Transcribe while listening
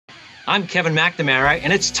I'm Kevin McNamara,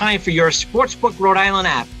 and it's time for your Sportsbook Rhode Island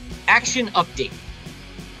app action update.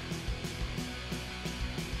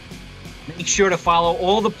 Make sure to follow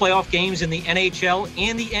all the playoff games in the NHL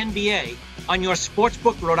and the NBA on your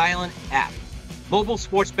Sportsbook Rhode Island app. Mobile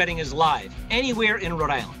sports betting is live anywhere in Rhode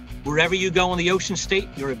Island. Wherever you go in the Ocean State,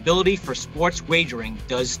 your ability for sports wagering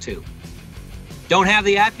does too. Don't have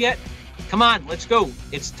the app yet? Come on, let's go.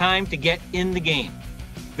 It's time to get in the game.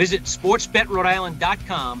 Visit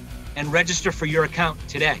sportsbetrhodeisland.com and register for your account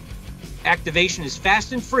today. Activation is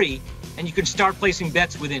fast and free, and you can start placing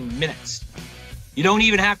bets within minutes. You don't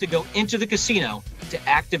even have to go into the casino to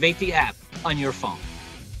activate the app on your phone.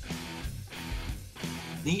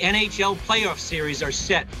 The NHL playoff series are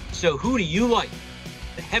set, so who do you like?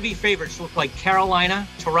 The heavy favorites look like Carolina,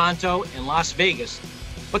 Toronto, and Las Vegas,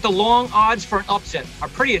 but the long odds for an upset are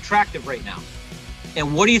pretty attractive right now.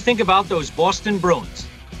 And what do you think about those Boston Bruins?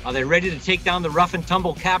 Are they ready to take down the rough and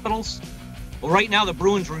tumble Capitals? Well, right now the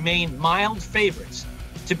Bruins remain mild favorites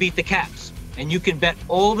to beat the Caps, and you can bet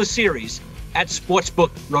all the series at Sportsbook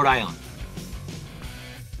Rhode Island.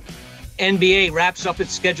 NBA wraps up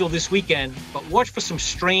its schedule this weekend, but watch for some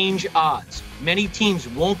strange odds. Many teams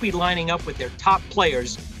won't be lining up with their top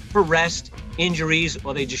players for rest, injuries,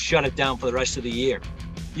 or they just shut it down for the rest of the year.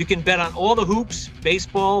 You can bet on all the hoops,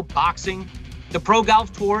 baseball, boxing, the pro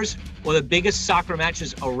golf tours, or the biggest soccer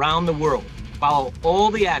matches around the world. Follow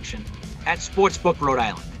all the action at Sportsbook Rhode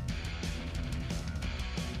Island.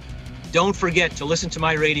 Don't forget to listen to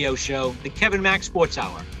my radio show, The Kevin Mack Sports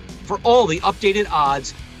Hour, for all the updated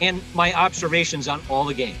odds and my observations on all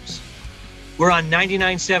the games. We're on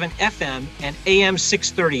 99.7 FM and AM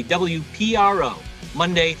 630 WPRO,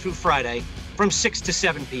 Monday through Friday from 6 to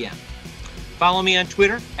 7 p.m. Follow me on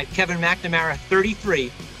Twitter at Kevin McNamara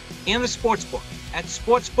 33 and the Sportsbook at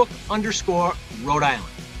Sportsbook_Rhode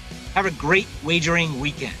Island. Have a great wagering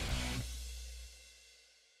weekend.